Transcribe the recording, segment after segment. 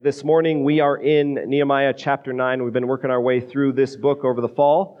This morning we are in Nehemiah chapter 9. We've been working our way through this book over the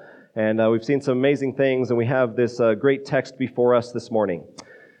fall, and we've seen some amazing things, and we have this great text before us this morning.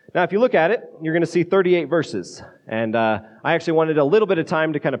 Now, if you look at it, you're going to see 38 verses, and I actually wanted a little bit of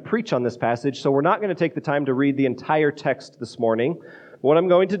time to kind of preach on this passage, so we're not going to take the time to read the entire text this morning. What I'm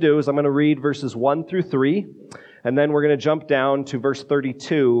going to do is I'm going to read verses 1 through 3, and then we're going to jump down to verse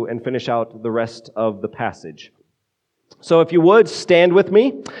 32 and finish out the rest of the passage. So if you would, stand with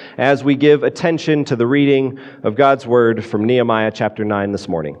me as we give attention to the reading of God's Word from Nehemiah chapter 9 this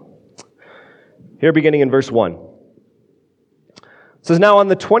morning. Here beginning in verse 1. It says, "Now on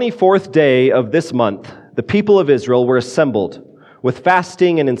the 24th day of this month, the people of Israel were assembled, with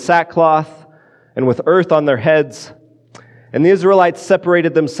fasting and in sackcloth, and with earth on their heads. And the Israelites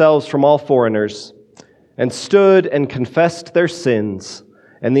separated themselves from all foreigners, and stood and confessed their sins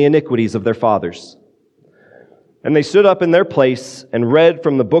and the iniquities of their fathers. And they stood up in their place and read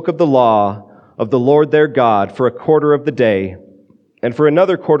from the book of the law of the Lord their God for a quarter of the day. And for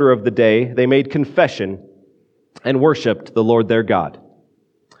another quarter of the day they made confession and worshipped the Lord their God."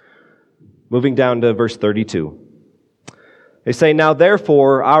 Moving down to verse 32. They say, "Now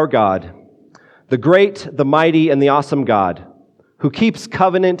therefore our God, the great, the mighty, and the awesome God, who keeps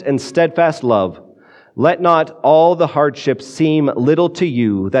covenant and steadfast love, let not all the hardship seem little to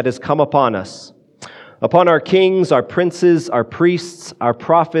you that has come upon us, upon our kings, our princes, our priests, our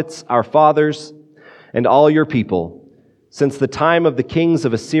prophets, our fathers, and all your people, since the time of the kings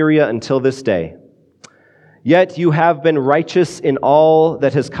of Assyria until this day. Yet you have been righteous in all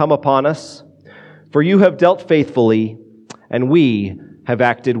that has come upon us, for you have dealt faithfully, and we have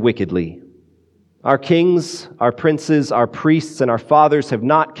acted wickedly. Our kings, our princes, our priests, and our fathers have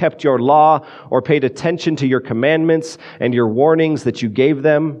not kept your law or paid attention to your commandments and your warnings that you gave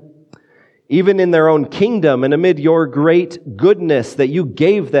them. Even in their own kingdom and amid your great goodness that you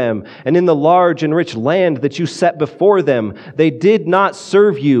gave them, and in the large and rich land that you set before them, they did not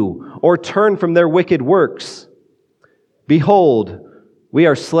serve you or turn from their wicked works. Behold, we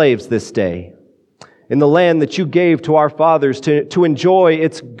are slaves this day in the land that you gave to our fathers to enjoy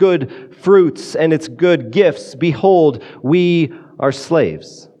its good fruits and its good gifts. Behold, we are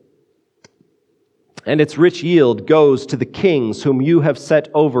slaves. And its rich yield goes to the kings whom you have set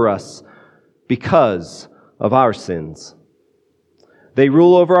over us, because of our sins. They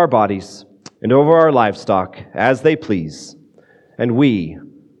rule over our bodies and over our livestock as they please, and we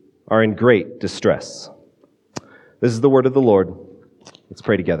are in great distress." This is the word of the Lord. Let's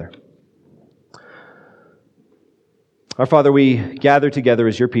pray together. Our Father, we gather together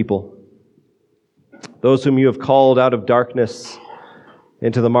as your people, those whom you have called out of darkness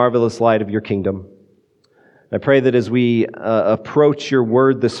into the marvelous light of your kingdom. I pray that as we approach your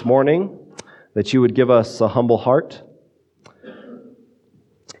word this morning, that you would give us a humble heart,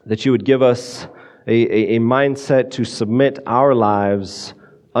 that you would give us a mindset to submit our lives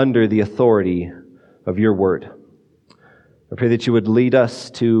under the authority of your word. I pray that you would lead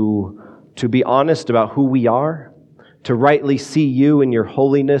us to be honest about who we are, to rightly see you in your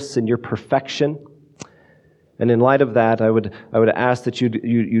holiness and your perfection. And in light of that, I would ask that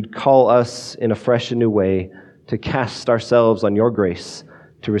you'd call us in a fresh and new way to cast ourselves on your grace,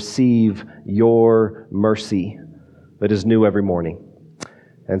 to receive your mercy that is new every morning.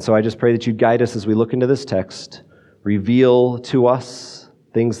 And so I just pray that you'd guide us as we look into this text, reveal to us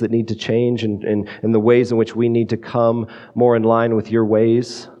things that need to change and the ways in which we need to come more in line with your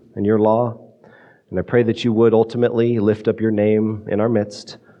ways and your law. And I pray that you would ultimately lift up your name in our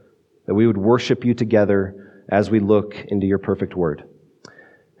midst, that we would worship you together as we look into your perfect word.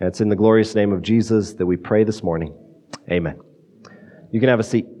 And it's in the glorious name of Jesus that we pray this morning. Amen. You can have a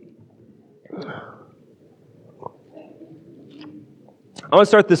seat. I want to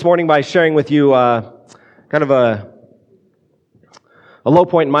start this morning by sharing with you kind of a low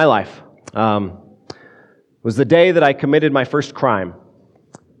point in my life. It was the day that I committed my first crime.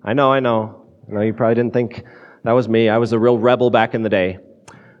 I know, you probably didn't think that was me. I was a real rebel back in the day.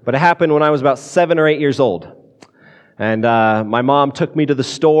 But it happened when I was about 7 or 8 years old. And my mom took me to the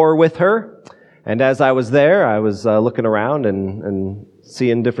store with her. And as I was there, I was looking around and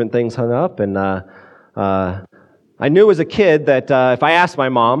seeing different things hung up. And I knew as a kid that if I asked my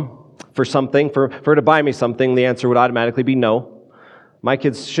mom for something, for her to buy me something, the answer would automatically be no. My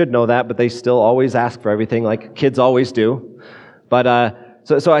kids should know that, but they still always ask for everything like kids always do. But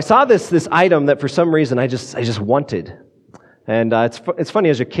so I saw this item that for some reason I just wanted. And it's funny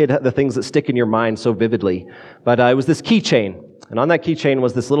as a kid, the things that stick in your mind so vividly. But it was this keychain. And on that keychain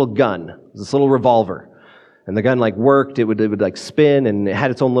was this little gun, this little revolver. And the gun worked, it would spin, and it had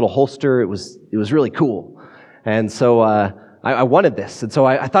its own little holster. It was really cool. And so I wanted this. And so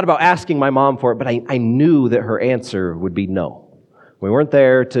I thought about asking my mom for it, but I knew that her answer would be no. We weren't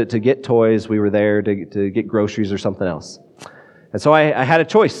there to get toys. We were there to get groceries or something else. And so I had a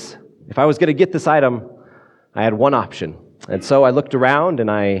choice. If I was going to get this item, I had one option. And so I looked around and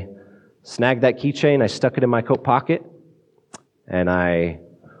I snagged that keychain, I stuck it in my coat pocket, and I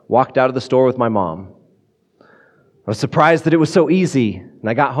walked out of the store with my mom. I was surprised that it was so easy. And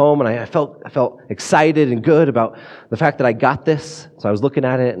I got home and I felt excited and good about the fact that I got this. So I was looking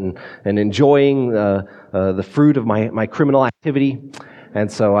at it and enjoying the fruit of my criminal activity.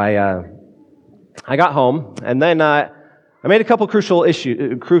 And so I got home, and then I made a couple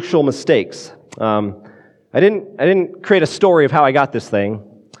crucial mistakes. I didn't create a story of how I got this thing.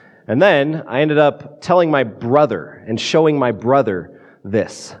 And then I ended up telling my brother and showing my brother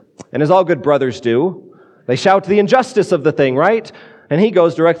this. And as all good brothers do, they shout the injustice of the thing, right? And he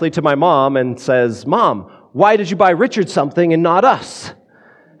goes directly to my mom and says, "Mom, why did you buy Richard something and not us?"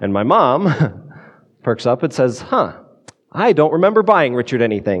 And my mom perks up and says, "I don't remember buying Richard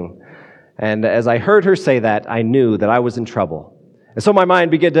anything." And as I heard her say that, I knew that I was in trouble. And so my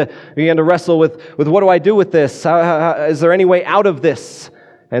mind began to wrestle with what do I do with this? How, is there any way out of this?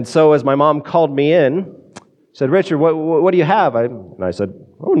 And so as my mom called me in, she said, "Richard, what do you have?" And I said,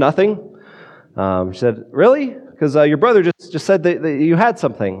 "Oh, nothing." She said, "Really? Because your brother just said that you had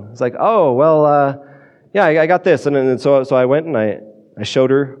something." It's like, "Oh, well, yeah, I got this." And so I went and I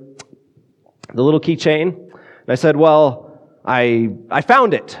showed her the little keychain. And I said, "Well, I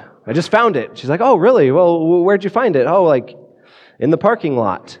found it. I just found it." She's like, "Oh, really? Well, where'd you find it?" "Oh, like in the parking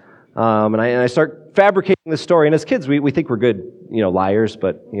lot." And I start fabricating the story. And as kids, we think we're good, liars,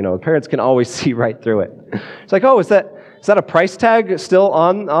 but, parents can always see right through it. It's like, "Oh, is that a price tag still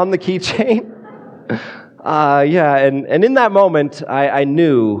on the keychain?" Yeah, and in that moment, I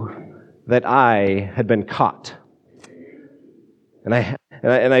knew that I had been caught. And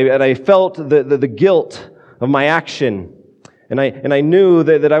I felt the guilt of my action. And I knew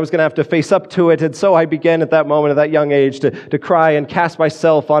that I was going to have to face up to it. And so I began at that moment, at that young age, to cry and cast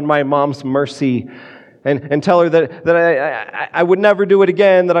myself on my mom's mercy and tell her that I would never do it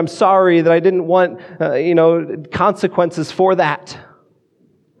again, that I'm sorry, that I didn't want consequences for that.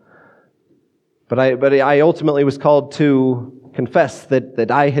 But I ultimately was called to confess that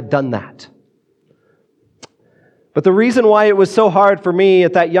I had done that. But the reason why it was so hard for me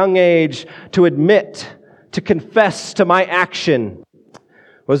at that young age to admit, to confess to my action,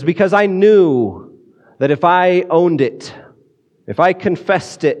 was because I knew that if I owned it, if I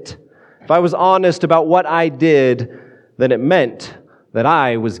confessed it, if I was honest about what I did, then it meant that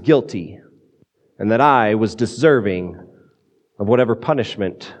I was guilty and that I was deserving of whatever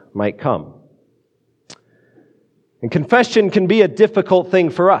punishment might come. And confession can be a difficult thing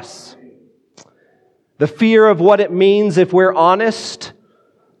for us. The fear of what it means if we're honest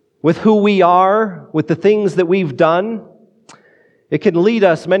with who we are, with the things that we've done, it can lead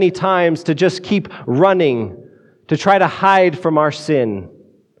us many times to just keep running, to try to hide from our sin,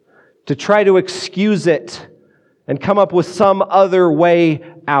 to try to excuse it and come up with some other way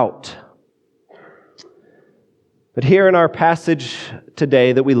out. But here in our passage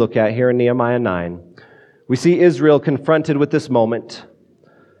today that we look at, here in Nehemiah 9, we see Israel confronted with this moment.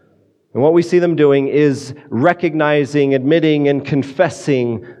 And what we see them doing is recognizing, admitting, and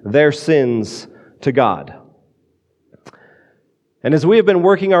confessing their sins to God. And as we have been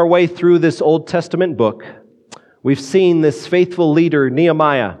working our way through this Old Testament book, we've seen this faithful leader,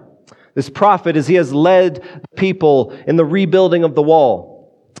 Nehemiah, this prophet, as he has led people in the rebuilding of the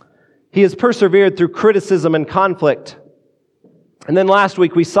wall. He has persevered through criticism and conflict. And then last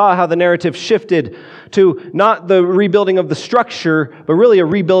week we saw how the narrative shifted to not the rebuilding of the structure, but really a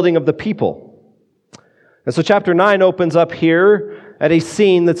rebuilding of the people. And so chapter 9 opens up here at a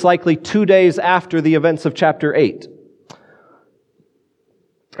scene that's likely 2 days after the events of chapter 8.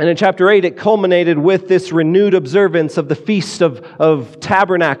 And in chapter 8, it culminated with this renewed observance of the Feast of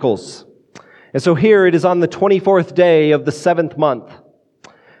Tabernacles. And so here it is on the 24th day of the 7th month.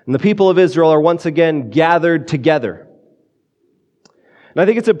 And the people of Israel are once again gathered together. And I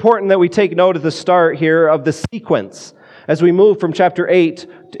think it's important that we take note at the start here of the sequence as we move from chapter 8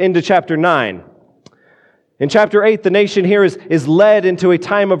 into chapter 9. In chapter 8, the nation here is led into a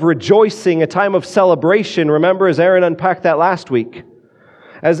time of rejoicing, a time of celebration. Remember, as Aaron unpacked that last week.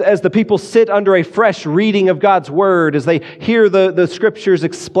 As the people sit under a fresh reading of God's Word, as they hear the Scriptures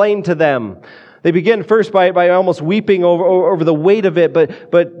explained to them, they begin first by almost weeping over the weight of it,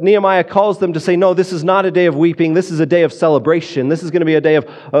 but Nehemiah calls them to say, no, this is not a day of weeping, this is a day of celebration. This is going to be a day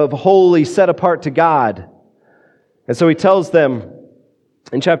of holy, set apart to God. And so he tells them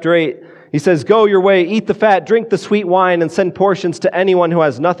in chapter 8, He says, "Go your way, eat the fat, drink the sweet wine, and send portions to anyone who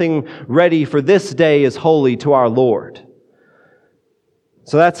has nothing ready, for this day is holy to our Lord."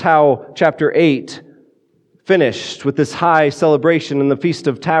 So that's how chapter 8 finished, with this high celebration in the Feast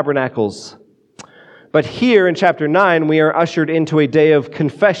of Tabernacles. But here in chapter 9, we are ushered into a day of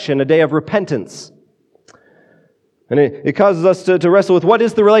confession, a day of repentance. And it causes us to wrestle with what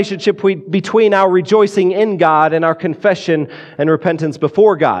is the relationship between our rejoicing in God and our confession and repentance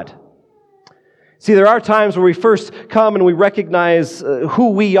before God. See, there are times where we first come and we recognize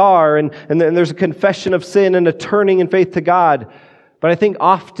who we are, and then there's a confession of sin and a turning in faith to God. But I think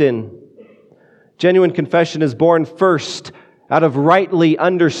often, genuine confession is born first out of rightly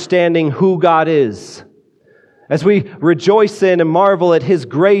understanding who God is. As we rejoice in and marvel at His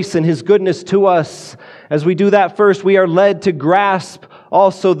grace and His goodness to us, as we do that first, we are led to grasp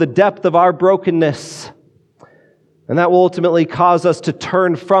also the depth of our brokenness. And that will ultimately cause us to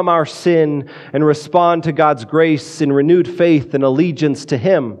turn from our sin and respond to God's grace in renewed faith and allegiance to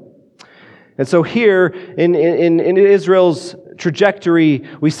Him. And so here in Israel's trajectory,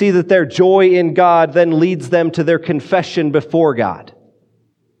 we see that their joy in God then leads them to their confession before God.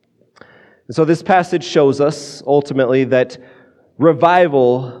 And so this passage shows us ultimately that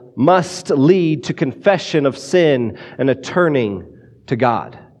revival must lead to confession of sin and a turning to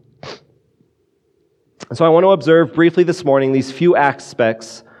God. And so I want to observe briefly this morning these few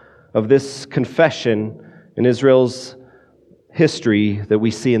aspects of this confession in Israel's history that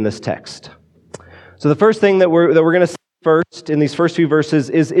we see in this text. So the first thing that we're going to see first in these first few verses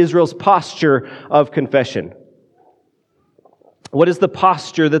is Israel's posture of confession. What is the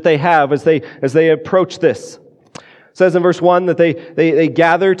posture that they have as they approach this? It says in verse 1 that they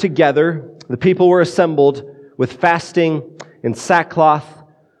gather together. The people were assembled with fasting and sackcloth.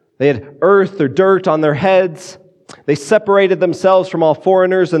 They had earth or dirt on their heads. They separated themselves from all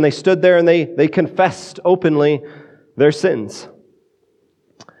foreigners, and they stood there and they confessed openly their sins.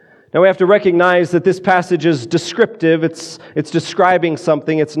 Now we have to recognize that this passage is descriptive. It's describing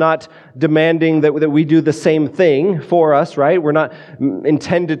something. It's not demanding that we do the same thing for us, right? We're not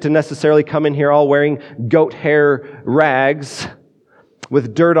intended to necessarily come in here all wearing goat hair rags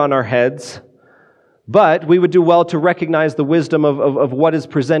with dirt on our heads. But we would do well to recognize the wisdom of what is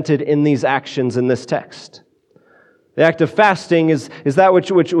presented in these actions in this text. The act of fasting is that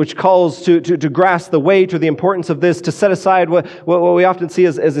which calls to grasp the weight or the importance of this, to set aside what we often see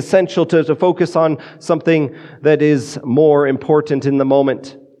as essential, to focus on something that is more important in the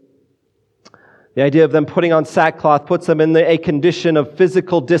moment. The idea of them putting on sackcloth puts them in a condition of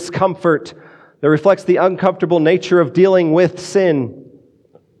physical discomfort that reflects the uncomfortable nature of dealing with sin.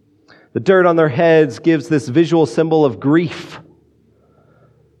 The dirt on their heads gives this visual symbol of grief.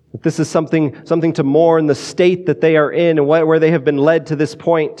 That this is something to mourn the state that they are in and where they have been led to this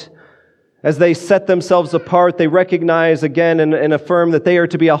point. As they set themselves apart, they recognize again and affirm that they are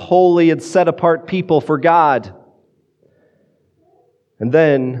to be a holy and set apart people for God. And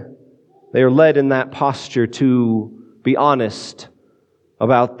then they are led in that posture to be honest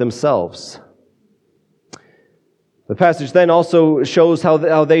about themselves. The passage then also shows how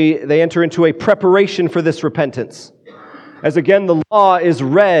they enter into a preparation for this repentance. As again, the law is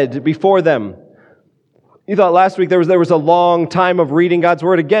read before them. You thought last week there was a long time of reading God's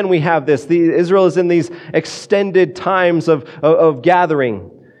Word. Again, we have this. Israel is in these extended times of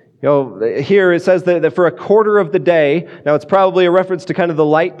gathering. Here it says that for a quarter of the day, now it's probably a reference to kind of the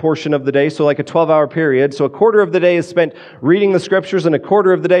light portion of the day, so like a 12-hour period. So a quarter of the day is spent reading the Scriptures, and a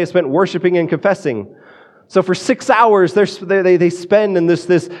quarter of the day is spent worshiping and confessing. So for 6 hours, they spend in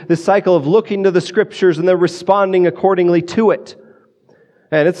this cycle of looking to the Scriptures, and they're responding accordingly to it.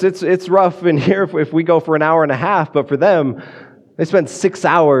 And it's rough in here if we go for an hour and a half, but for them, they spend 6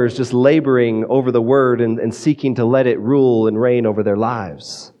 hours just laboring over the Word and seeking to let it rule and reign over their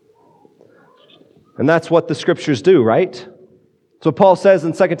lives. And that's what the Scriptures do, right? So Paul says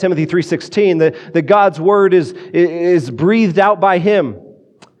in 2 Timothy 3:16 that God's Word is breathed out by Him.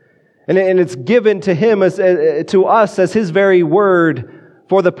 And it's given to Him, to us, as His very Word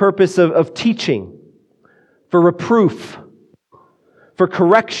for the purpose of teaching, for reproof, for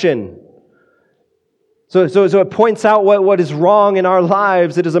correction. So it points out what is wrong in our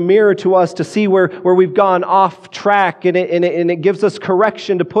lives. It is a mirror to us to see where we've gone off track, and it gives us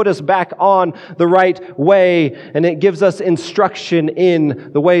correction to put us back on the right way, and it gives us instruction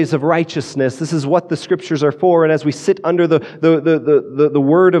in the ways of righteousness. This is what the Scriptures are for, and as we sit under the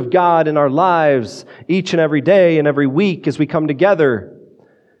Word of God in our lives each and every day and every week as we come together,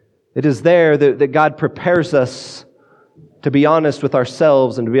 it is there that God prepares us to be honest with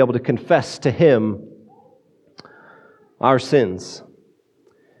ourselves and to be able to confess to Him our sins.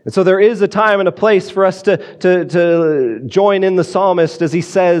 And so there is a time and a place for us to join in the psalmist as he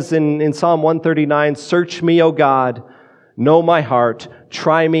says in Psalm 139, "Search me, O God, know my heart,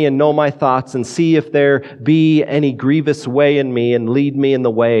 try me and know my thoughts, and see if there be any grievous way in me, and lead me in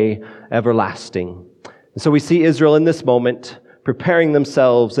the way everlasting." And so we see Israel in this moment preparing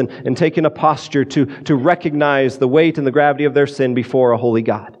themselves and taking a posture to recognize the weight and the gravity of their sin before a holy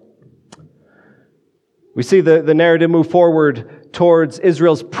God. We see the narrative move forward towards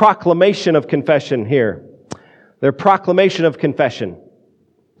Israel's proclamation of confession here. Their proclamation of confession.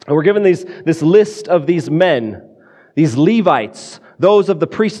 And we're given this list of these men, these Levites, those of the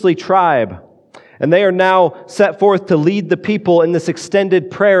priestly tribe. And they are now set forth to lead the people in this extended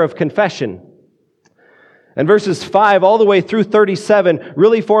prayer of confession. And verses 5 all the way through 37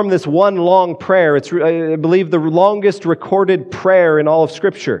 really form this one long prayer. It's, I believe, the longest recorded prayer in all of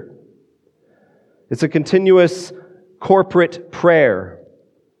Scripture. It's a continuous corporate prayer.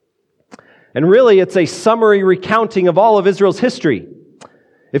 And really, it's a summary recounting of all of Israel's history.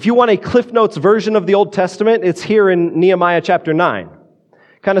 If you want a Cliff Notes version of the Old Testament, it's here in Nehemiah chapter 9.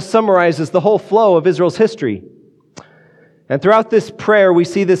 It kind of summarizes the whole flow of Israel's history. And throughout this prayer, we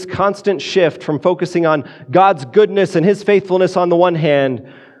see this constant shift from focusing on God's goodness and His faithfulness on the one hand,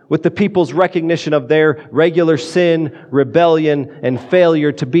 with the people's recognition of their regular sin, rebellion, and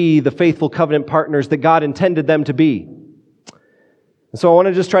failure to be the faithful covenant partners that God intended them to be. And so I want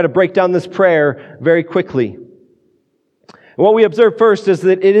to just try to break down this prayer very quickly. And what we observe first is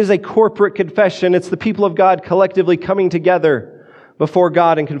that it is a corporate confession. It's the people of God collectively coming together before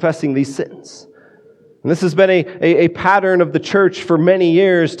God and confessing these sins. And this has been a pattern of the church for many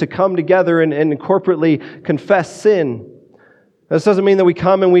years, to come together and corporately confess sin. This doesn't mean that we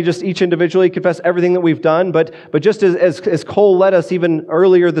come and we just each individually confess everything that we've done, but just as Cole led us even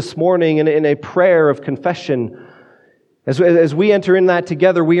earlier this morning in a prayer of confession, as we enter in that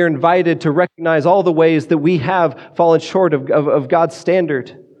together, we are invited to recognize all the ways that we have fallen short of God's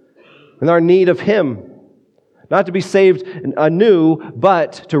standard and our need of Him. Not to be saved anew,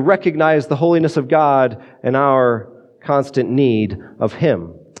 but to recognize the holiness of God and our constant need of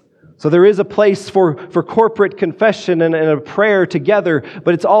Him. So there is a place for corporate confession and a prayer together,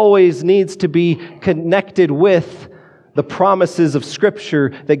 but it always needs to be connected with the promises of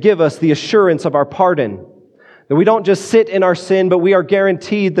Scripture that give us the assurance of our pardon. That we don't just sit in our sin, but we are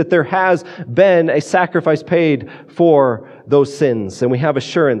guaranteed that there has been a sacrifice paid for those sins, and we have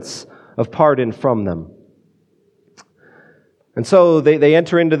assurance of pardon from them. And so they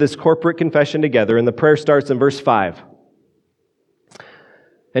enter into this corporate confession together, and the prayer starts in verse 5.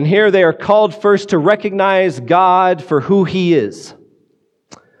 And here they are called first to recognize God for who He is.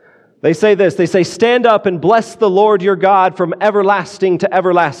 They say this, they say, "Stand up and bless the Lord your God from everlasting to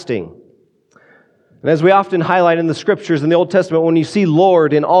everlasting." And as we often highlight in the Scriptures in the Old Testament, when you see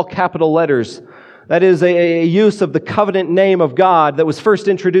Lord in all capital letters, that is a use of the covenant name of God that was first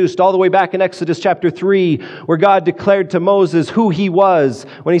introduced all the way back in Exodus chapter 3, where God declared to Moses who He was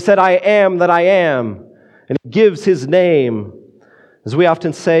when He said, "I am that I am." And He gives His name, as we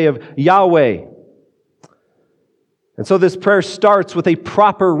often say, of Yahweh. And so this prayer starts with a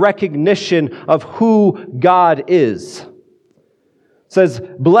proper recognition of who God is. It says,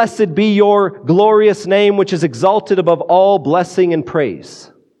 "Blessed be your glorious name, which is exalted above all blessing and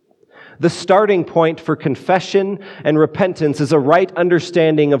praise." The starting point for confession and repentance is a right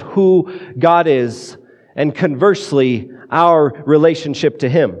understanding of who God is, and conversely, our relationship to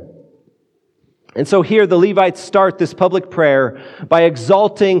Him. And so here the Levites start this public prayer by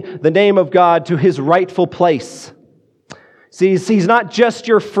exalting the name of God to His rightful place. See, He's not just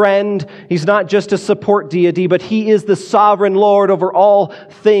your friend, He's not just a support deity, but He is the sovereign Lord over all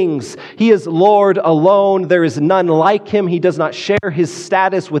things. He is Lord alone. There is none like Him. He does not share His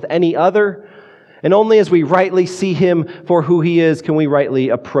status with any other. And only as we rightly see Him for who He is can we rightly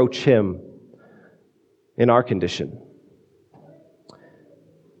approach Him in our condition.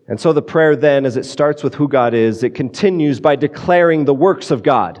 And so the prayer then, as it starts with who God is, it continues by declaring the works of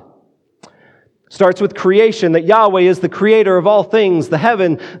God. Starts with creation, that Yahweh is the creator of all things, the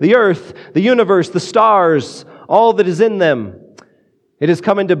heaven, the earth, the universe, the stars, all that is in them. It has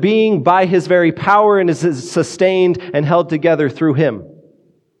come into being by His very power and is sustained and held together through Him.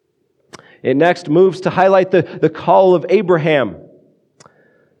 It next moves to highlight the call of Abraham,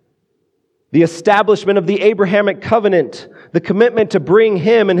 the establishment of the Abrahamic covenant, the commitment to bring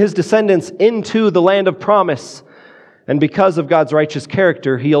him and his descendants into the land of promise. And because of God's righteous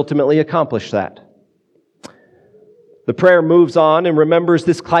character, He ultimately accomplished that. The prayer moves on and remembers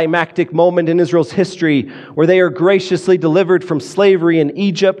this climactic moment in Israel's history where they are graciously delivered from slavery in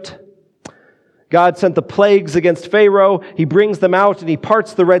Egypt. God sent the plagues against Pharaoh. He brings them out and he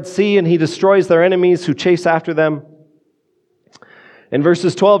parts the Red Sea and he destroys their enemies who chase after them. In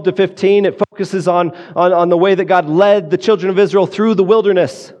verses 12 to 15, it focuses on the way that God led the children of Israel through the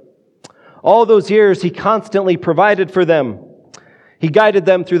wilderness. All those years, he constantly provided for them. He guided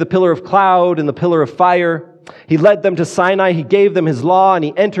them through the pillar of cloud and the pillar of fire. He led them to Sinai. He gave them his law, and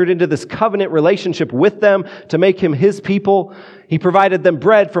he entered into this covenant relationship with them to make him his people. He provided them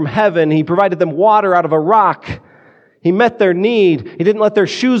bread from heaven. He provided them water out of a rock. He met their need. He didn't let their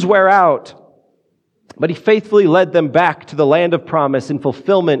shoes wear out. But he faithfully led them back to the land of promise in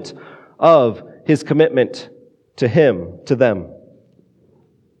fulfillment of his commitment to him, to them.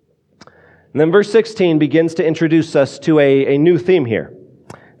 And then verse 16 begins to introduce us to a new theme here.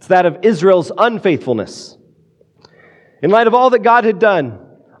 It's that of Israel's unfaithfulness. In light of all that God had done,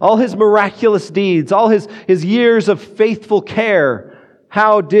 all his miraculous deeds, all his years of faithful care,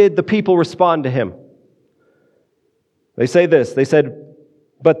 how did the people respond to him? They say this, they said,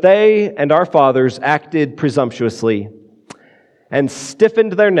 "But they and our fathers acted presumptuously and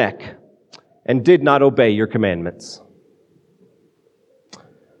stiffened their neck and did not obey your commandments."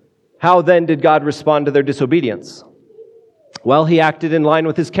 How then did God respond to their disobedience? Well, he acted in line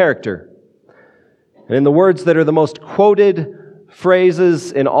with his character. And in the words that are the most quoted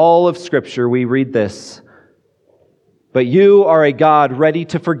phrases in all of Scripture, we read this: "But you are a God ready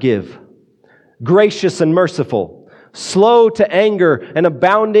to forgive, gracious and merciful, slow to anger and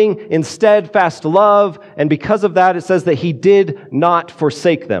abounding in steadfast love." And because of that, it says that he did not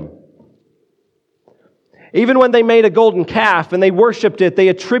forsake them. Even when they made a golden calf and they worshipped it, they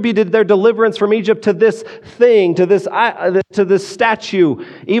attributed their deliverance from Egypt to this thing, to this statue.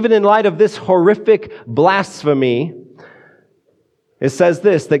 Even in light of this horrific blasphemy, it says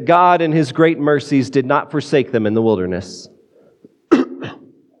this, that God in his great mercies did not forsake them in the wilderness.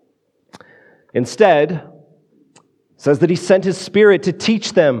 Instead, it says that he sent his Spirit to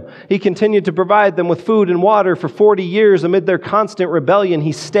teach them. He continued to provide them with food and water for 40 years amid their constant rebellion.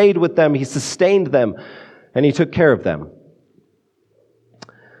 He stayed with them, he sustained them, and he took care of them.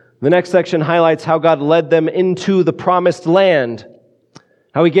 The next section highlights how God led them into the promised land,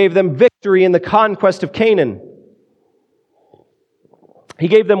 how he gave them victory in the conquest of Canaan. He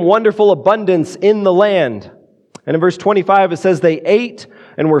gave them wonderful abundance in the land. And in verse 25 it says, "They ate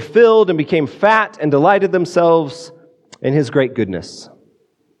and were filled and became fat and delighted themselves in his great goodness."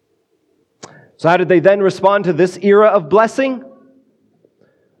 So how did they then respond to this era of blessing?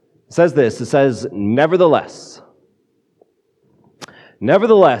 It says this, it says, "Nevertheless,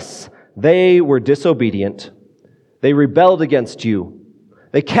 they were disobedient. They rebelled against you.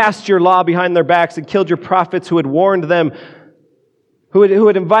 They cast your law behind their backs and killed your prophets who had warned them, who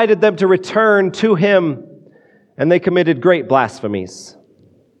had invited them to return to him, and they committed great blasphemies."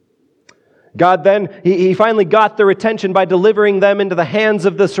 God then, he finally got their attention by delivering them into the hands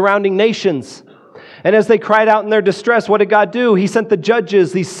of the surrounding nations. And as they cried out in their distress, what did God do? He sent the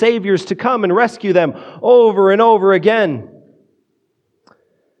judges, these saviors, to come and rescue them over and over again.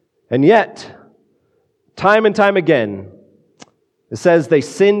 And yet, time and time again, it says they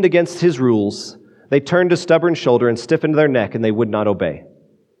sinned against his rules. They turned a stubborn shoulder and stiffened their neck, and they would not obey.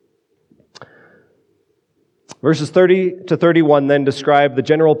 Verses 30 to 31 then describe the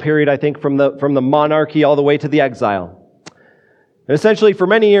general period, I think, from the monarchy all the way to the exile. And essentially, for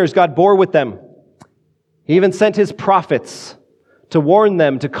many years, God bore with them. He even sent his prophets to warn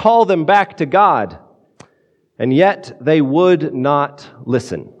them, to call them back to God. And yet, they would not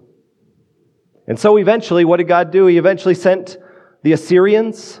listen. And so eventually, what did God do? He eventually sent the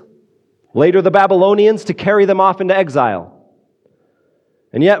Assyrians, later the Babylonians, to carry them off into exile.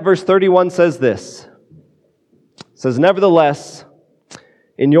 And yet, verse 31 says this. It says, "Nevertheless,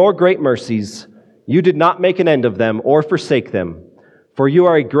 in your great mercies, you did not make an end of them or forsake them, for you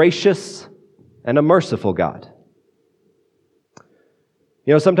are a gracious and a merciful God."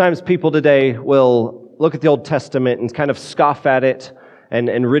 You know, sometimes people today will look at the Old Testament and kind of scoff at it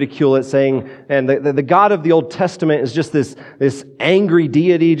and ridicule it, saying, and the God of the Old Testament is just this angry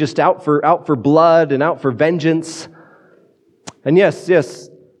deity, just out for blood and out for vengeance. And yes,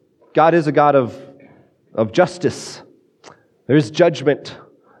 God is a God of justice. There is judgment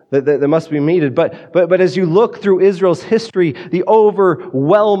that must be meted. But as you look through Israel's history, the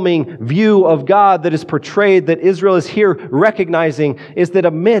overwhelming view of God that is portrayed, that Israel is here recognizing, is that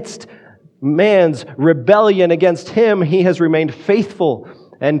amidst man's rebellion against him, he has remained faithful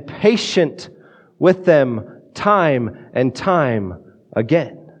and patient with them time and time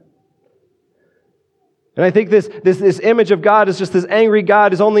again. And I think this image of God is just this angry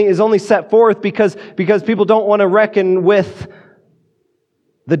God is only set forth because people don't want to reckon with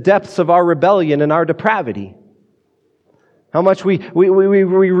the depths of our rebellion and our depravity. How much we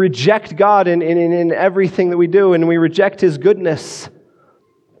reject God in everything that we do, and we reject His goodness.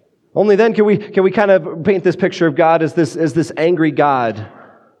 Only then can we kind of paint this picture of God as this angry God.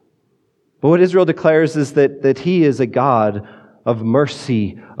 But what Israel declares is that He is a God of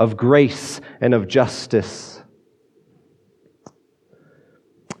mercy, of grace, and of justice.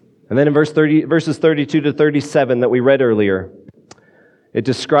 And then in verses 32 to 37 that we read earlier, it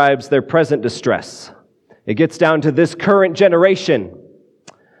describes their present distress. It gets down to this current generation.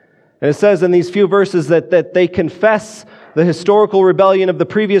 And it says in these few verses that they confess the historical rebellion of the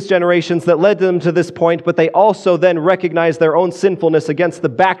previous generations that led them to this point, but they also then recognize their own sinfulness against the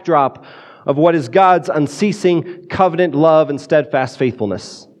backdrop of what is God's unceasing covenant love and steadfast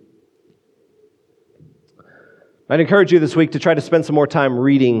faithfulness. I'd encourage you this week to try to spend some more time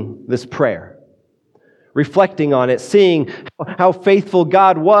reading this prayer, reflecting on it, seeing how faithful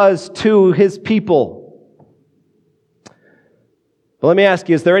God was to His people. But let me ask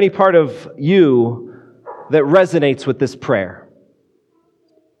you, is there any part of you that resonates with this prayer?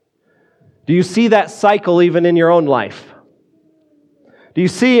 Do you see that cycle even in your own life? Do you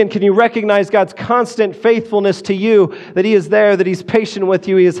see and can you recognize God's constant faithfulness to you, that He is there, that He's patient with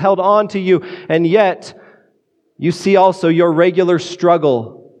you, He has held on to you, and yet you see also your regular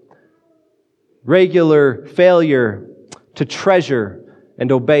struggle, regular failure to treasure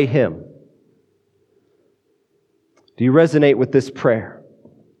and obey Him? Do you resonate with this prayer?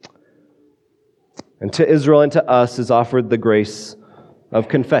 And to Israel and to us is offered the grace of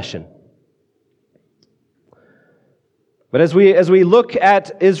confession. But as we look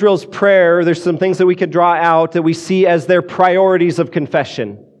at Israel's prayer, there's some things that we could draw out that we see as their priorities of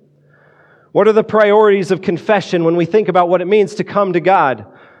confession. What are the priorities of confession when we think about what it means to come to God?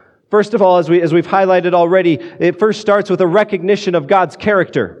 First of all, as we've highlighted already, it first starts with a recognition of God's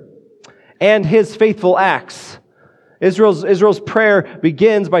character and His faithful acts. Israel's prayer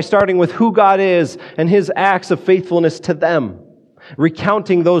begins by starting with who God is and His acts of faithfulness to them,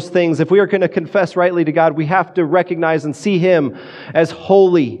 recounting those things. If we are going to confess rightly to God, we have to recognize and see Him as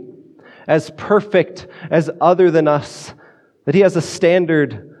holy, as perfect, as other than us, that He has a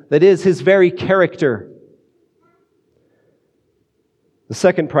standard that is His very character. The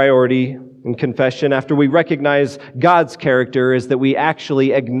second priority in confession, after we recognize God's character, is that we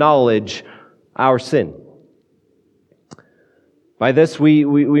actually acknowledge our sin. By this, we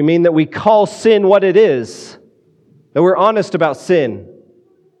mean that we call sin what it is, that we're honest about sin.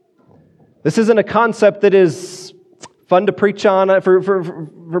 This isn't a concept that is fun to preach on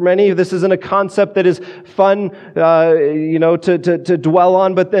for many. This isn't a concept that is fun, to dwell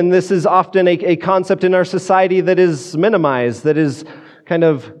on. But then this is often a concept in our society that is minimized, that is kind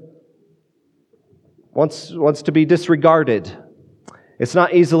of wants to be disregarded. It's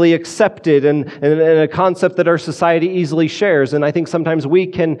not easily accepted and a concept that our society easily shares. And I think sometimes we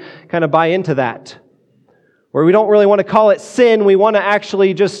can kind of buy into that, where we don't really want to call it sin. We want to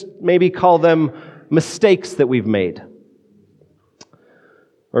actually just maybe call them mistakes that we've made,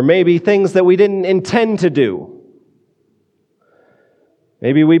 or maybe things that we didn't intend to do.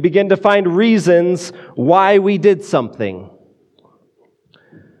 Maybe we begin to find reasons why we did something.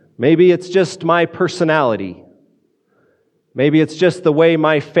 Maybe it's just my personality. Maybe it's just the way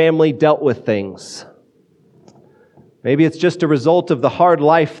my family dealt with things. Maybe it's just a result of the hard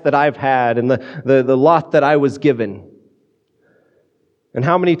life that I've had and the lot that I was given. And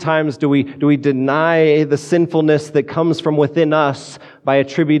how many times do we deny the sinfulness that comes from within us by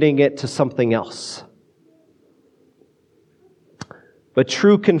attributing it to something else? But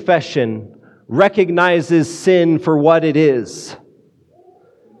true confession recognizes sin for what it is.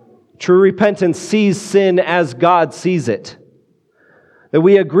 True repentance sees sin as God sees it. That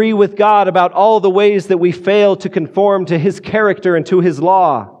we agree with God about all the ways that we fail to conform to His character and to His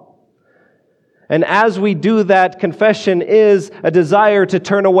law. And as we do that, confession is a desire to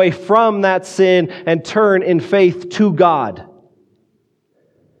turn away from that sin and turn in faith to God.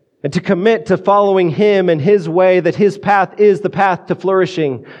 And to commit to following Him and His way, that His path is the path to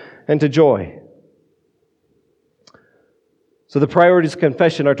flourishing and to joy. So the priorities of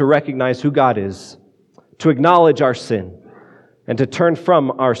confession are to recognize who God is, to acknowledge our sin, and to turn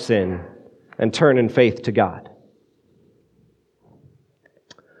from our sin and turn in faith to God.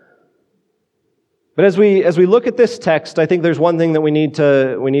 But as we look at this text, I think there's one thing that we need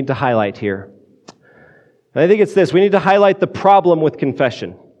to highlight here. And I think it's this: we need to highlight the problem with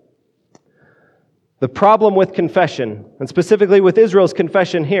confession. The problem with confession, and specifically with Israel's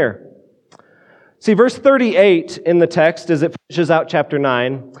confession here. See, verse 38 in the text, as it finishes out chapter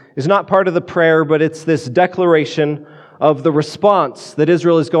 9, is not part of the prayer, but it's this declaration of the response that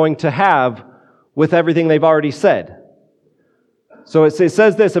Israel is going to have with everything they've already said. So it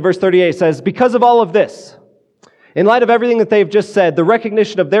says this in verse 38, it says, because of all of this, in light of everything that they've just said, the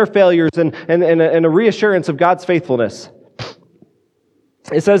recognition of their failures and a reassurance of God's faithfulness,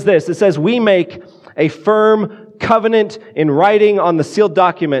 it says this, it says, we make a firm covenant in writing on the sealed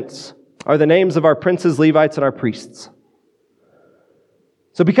documents are the names of our princes, Levites, and our priests.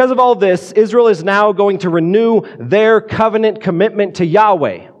 So because of all this, Israel is now going to renew their covenant commitment to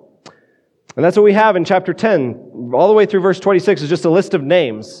Yahweh. And that's what we have in chapter 10. All the way through verse 26 is just a list of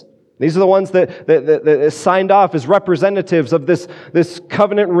names. These are the ones that is signed off as representatives of this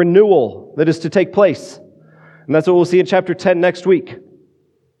covenant renewal that is to take place. And that's what we'll see in chapter 10 next week.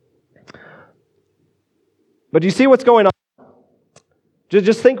 But do you see what's going on?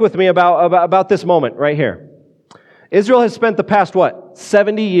 Just think with me about this moment right here. Israel has spent the past,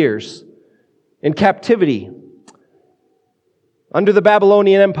 70 years in captivity under the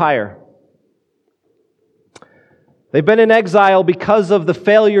Babylonian Empire. They've been in exile because of the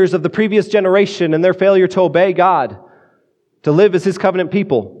failures of the previous generation and their failure to obey God, to live as His covenant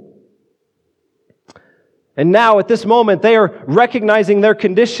people. And now, at this moment, they are recognizing their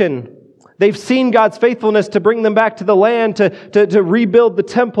condition. They've seen God's faithfulness to bring them back to the land, to rebuild the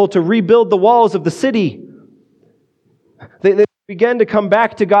temple, to rebuild the walls of the city. They began to come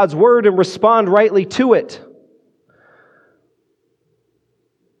back to God's word and respond rightly to it.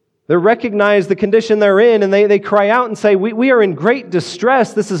 They recognize the condition they're in, and they cry out and say, we are in great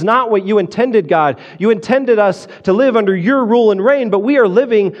distress. This is not what you intended, God. You intended us to live under your rule and reign, but we are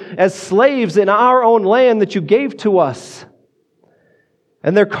living as slaves in our own land that you gave to us.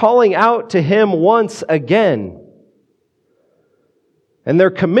 And they're calling out to Him once again. And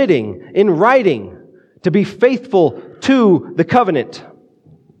they're committing in writing to be faithful to the covenant.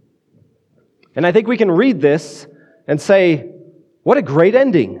 And I think we can read this and say, what a great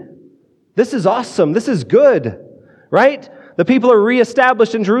ending. This is awesome. This is good, right? The people are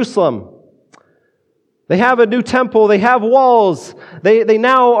reestablished in Jerusalem. They have a new temple. They have walls. They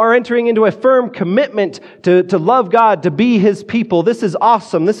now are entering into a firm commitment to love God, to be His people. This is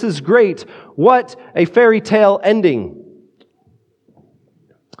awesome. This is great. What a fairy tale ending.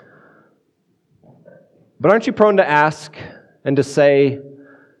 But aren't you prone to ask and to say,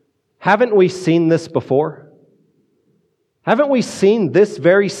 haven't we seen this before? Haven't we seen this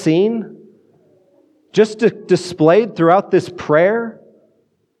very scene just displayed throughout this prayer?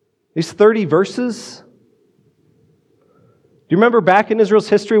 These 30 verses? Do you remember back in Israel's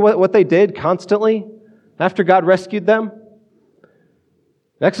history what they did constantly after God rescued them?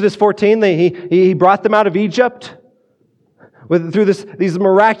 In Exodus 14, He brought them out of Egypt through these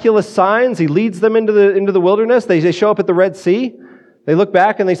miraculous signs. He leads them into the wilderness. They show up at the Red Sea. They look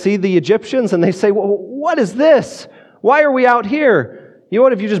back and they see the Egyptians and they say, well, what is this? Why are we out here? You know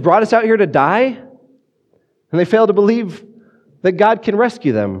what, if you just brought us out here to die? And they fail to believe that God can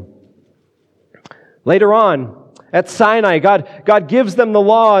rescue them. Later on, at Sinai, God gives them the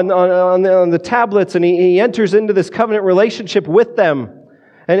law on the tablets, and He enters into this covenant relationship with them.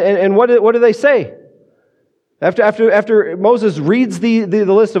 And what do they say? After Moses reads the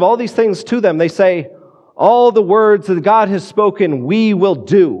list of all these things to them, they say, all the words that God has spoken, we will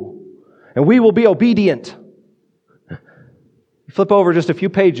do, and we will be obedient. Flip over just a few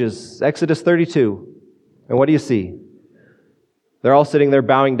pages, Exodus 32, and what do you see? They're all sitting there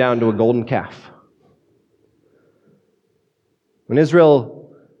bowing down to a golden calf. When Israel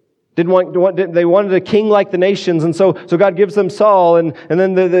they wanted a king like the nations, and so God gives them Saul, and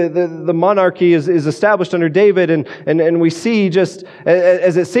then the monarchy is established under David, and we see just,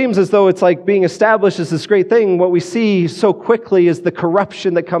 as it seems as though it's like being established as this great thing, what we see so quickly is the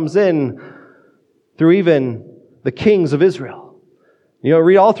corruption that comes in through even the kings of Israel. You know,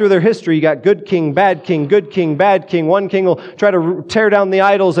 read all through their history, you got good king, bad king, good king, bad king. One king will try to tear down the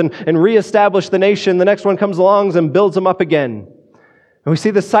idols and reestablish the nation. The next one comes along and builds them up again. And we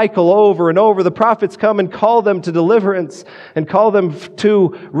see the cycle over and over. The prophets come and call them to deliverance and call them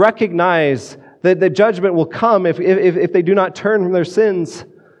to recognize that the judgment will come if they do not turn from their sins,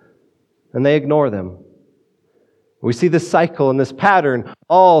 and they ignore them. We see this cycle and this pattern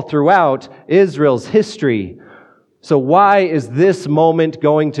all throughout Israel's history. So why is this moment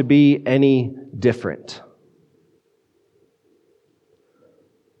going to be any different?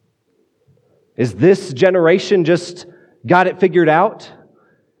 Is this generation just got it figured out?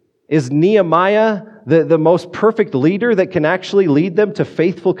 Is Nehemiah the most perfect leader that can actually lead them to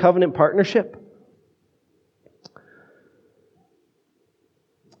faithful covenant partnership?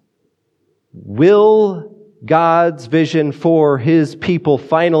 Will God's vision for His people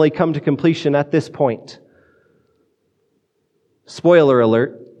finally come to completion at this point? Spoiler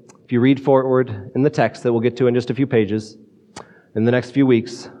alert, if you read forward in the text that we'll get to in just a few pages, in the next few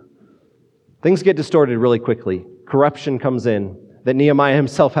weeks, things get distorted really quickly. Corruption comes in that Nehemiah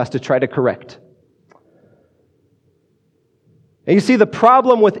himself has to try to correct. And you see, the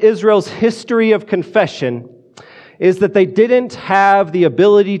problem with Israel's history of confession is that they didn't have the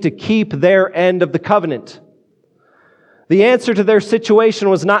ability to keep their end of the covenant. The answer to their situation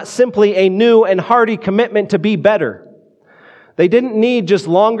was not simply a new and hearty commitment to be better. They didn't need just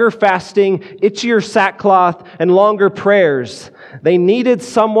longer fasting, itchier sackcloth, and longer prayers. They needed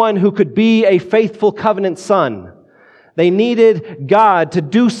someone who could be a faithful covenant son. They needed God to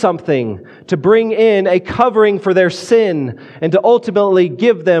do something to bring in a covering for their sin and to ultimately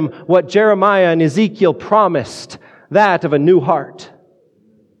give them what Jeremiah and Ezekiel promised, that of a new heart.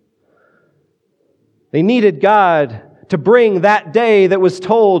 They needed God to bring that day that was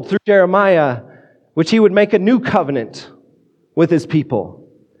told through Jeremiah, which He would make a new covenant with His people.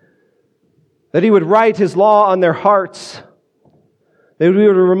 That He would write His law on their hearts. That He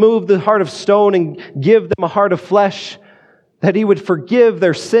would remove the heart of stone and give them a heart of flesh. That He would forgive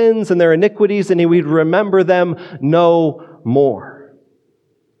their sins and their iniquities and He would remember them no more.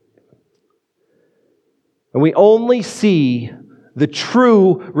 And we only see the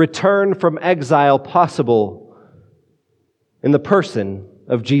true return from exile possible in the person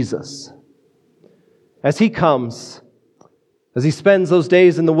of Jesus. As He comes, as He spends those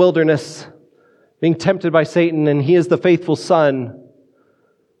days in the wilderness, being tempted by Satan, and He is the faithful Son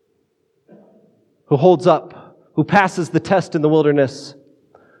who holds up, who passes the test in the wilderness,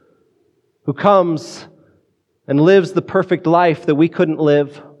 who comes and lives the perfect life that we couldn't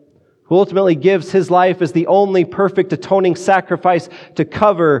live, who ultimately gives His life as the only perfect atoning sacrifice to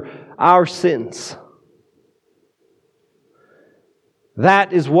cover our sins.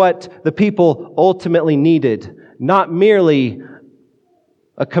 That is what the people ultimately needed, not merely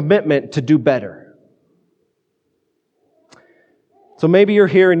a commitment to do better. So maybe you're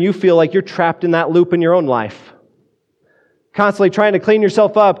here and you feel like you're trapped in that loop in your own life. Constantly trying to clean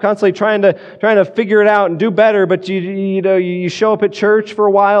yourself up, constantly trying to figure it out and do better, but you show up at church for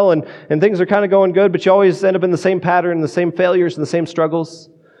a while and things are kind of going good, but you always end up in the same pattern, the same failures and the same struggles.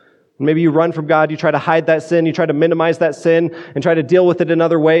 Maybe you run from God, you try to hide that sin, you try to minimize that sin and try to deal with it in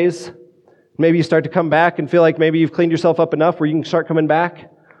other ways. Maybe you start to come back and feel like maybe you've cleaned yourself up enough where you can start coming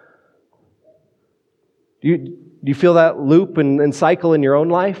back. Do you feel that loop and cycle in your own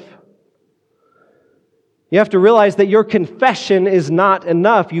life? You have to realize that your confession is not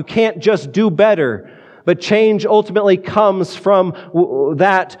enough. You can't just do better. But change ultimately comes from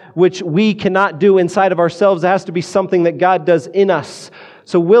that which we cannot do inside of ourselves. It has to be something that God does in us.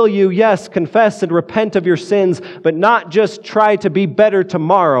 So will you, yes, confess and repent of your sins, but not just try to be better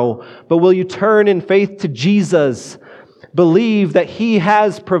tomorrow, but will you turn in faith to Jesus? Believe that He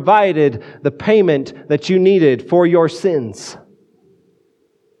has provided the payment that you needed for your sins.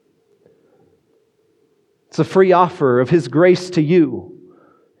 It's a free offer of His grace to you,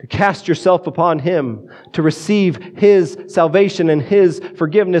 to cast yourself upon Him, to receive His salvation and His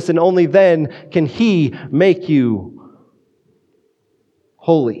forgiveness, and only then can He make you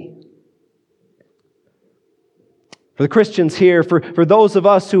holy. For the Christians here, for those of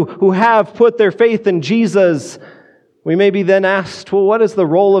us who have put their faith in Jesus, we may be then asked, well, what is the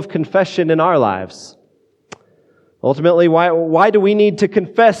role of confession in our lives? Ultimately, why do we need to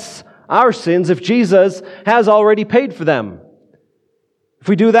confess our sins if Jesus has already paid for them? If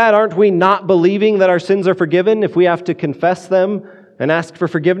we do that, aren't we not believing that our sins are forgiven if we have to confess them and ask for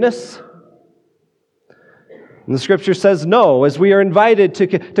forgiveness? And the Scripture says no, as we are invited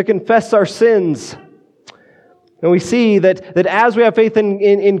to confess our sins. And we see that as we have faith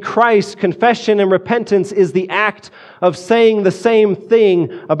in Christ, confession and repentance is the act of saying the same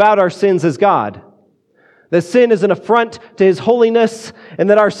thing about our sins as God. That sin is an affront to His holiness, and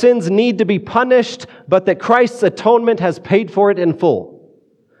that our sins need to be punished, but that Christ's atonement has paid for it in full.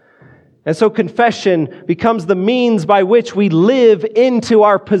 And so confession becomes the means by which we live into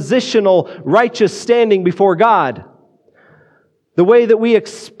our positional righteous standing before God. The way that we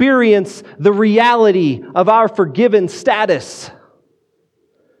experience the reality of our forgiven status.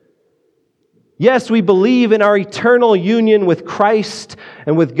 Yes, we believe in our eternal union with Christ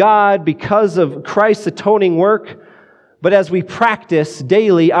and with God because of Christ's atoning work. But as we practice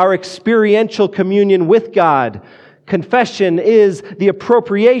daily our experiential communion with God, confession is the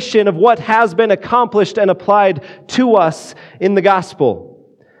appropriation of what has been accomplished and applied to us in the gospel.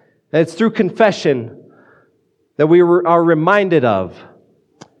 And it's through confession that we are reminded of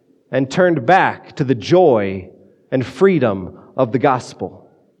and turned back to the joy and freedom of the gospel.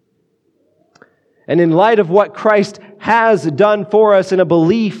 And in light of what Christ has done for us and a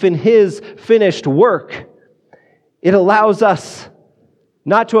belief in His finished work, it allows us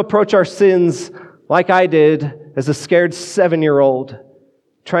not to approach our sins like I did as a scared 7-year-old,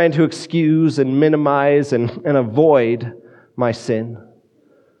 trying to excuse and minimize and avoid my sin.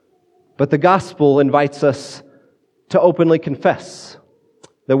 But the gospel invites us to openly confess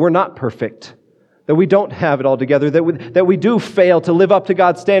that we're not perfect, that we don't have it all together, that we do fail to live up to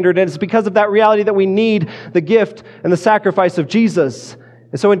God's standard. And it's because of that reality that we need the gift and the sacrifice of Jesus.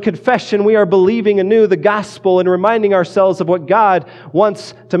 And so in confession, we are believing anew the gospel and reminding ourselves of what God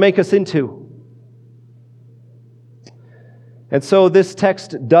wants to make us into. And so this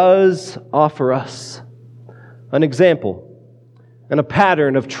text does offer us an example and a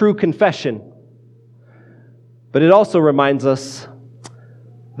pattern of true confession. But it also reminds us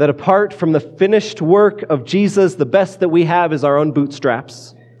that apart from the finished work of Jesus, the best that we have is our own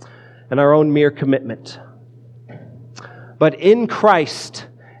bootstraps and our own mere commitment. But in Christ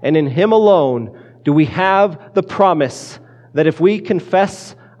and in Him alone do we have the promise that if we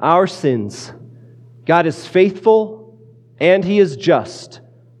confess our sins, God is faithful and He is just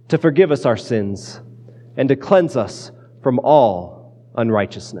to forgive us our sins and to cleanse us from all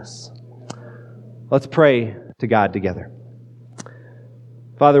unrighteousness. Let's pray to God together.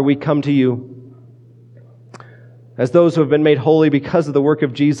 Father, we come to You as those who have been made holy because of the work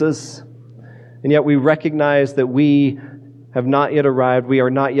of Jesus, and yet we recognize that we have not yet arrived. We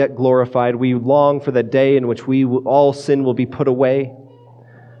are not yet glorified. We long for the day in which all sin will be put away.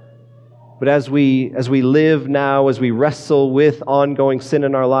 But as we live now, as we wrestle with ongoing sin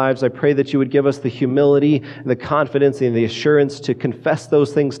in our lives, I pray that You would give us the humility, the confidence, and the assurance to confess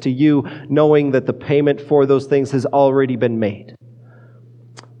those things to You, knowing that the payment for those things has already been made.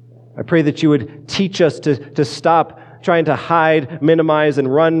 I pray that You would teach us to stop trying to hide, minimize,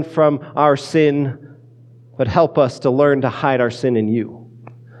 and run from our sin, but help us to learn to hide our sin in You.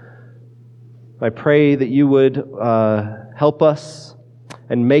 I pray that You would help us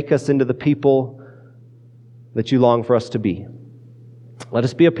and make us into the people that You long for us to be. Let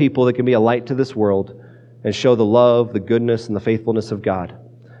us be a people that can be a light to this world and show the love, the goodness, and the faithfulness of God,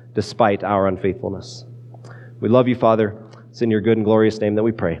 despite our unfaithfulness. We love You, Father. It's in Your good and glorious name that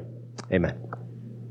we pray. Amen.